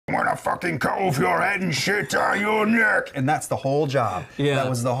gonna fucking cut off your head and shit out your neck. And that's the whole job. Yeah. That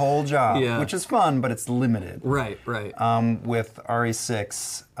was the whole job, Yeah. which is fun, but it's limited. Right, right. With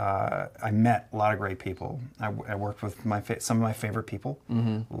RE6, I met a lot of great people. I worked with some of my favorite people.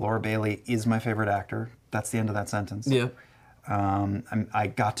 Laura Bailey is my favorite actor. That's the end of that sentence. Yeah. I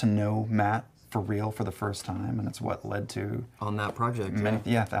got to know Matt for real for the first time, and it's what led to On that project.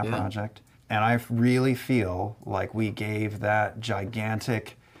 that project. And I really feel like we gave that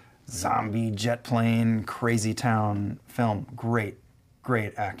gigantic zombie jet plane crazy town film great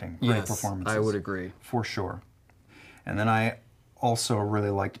acting, great performances. I would agree. For sure. And then I also really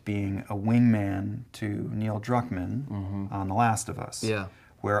liked being a wingman to Neil Druckmann on The Last of Us. Yeah.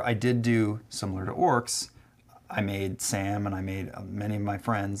 Where I did do, similar to Orcs, I made Sam and I made many of my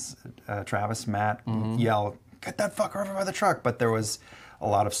friends, Travis, Matt, yell, "Get that fucker over by the truck!" But there was a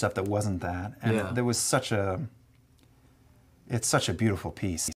lot of stuff that wasn't that, and there was it's such a beautiful piece.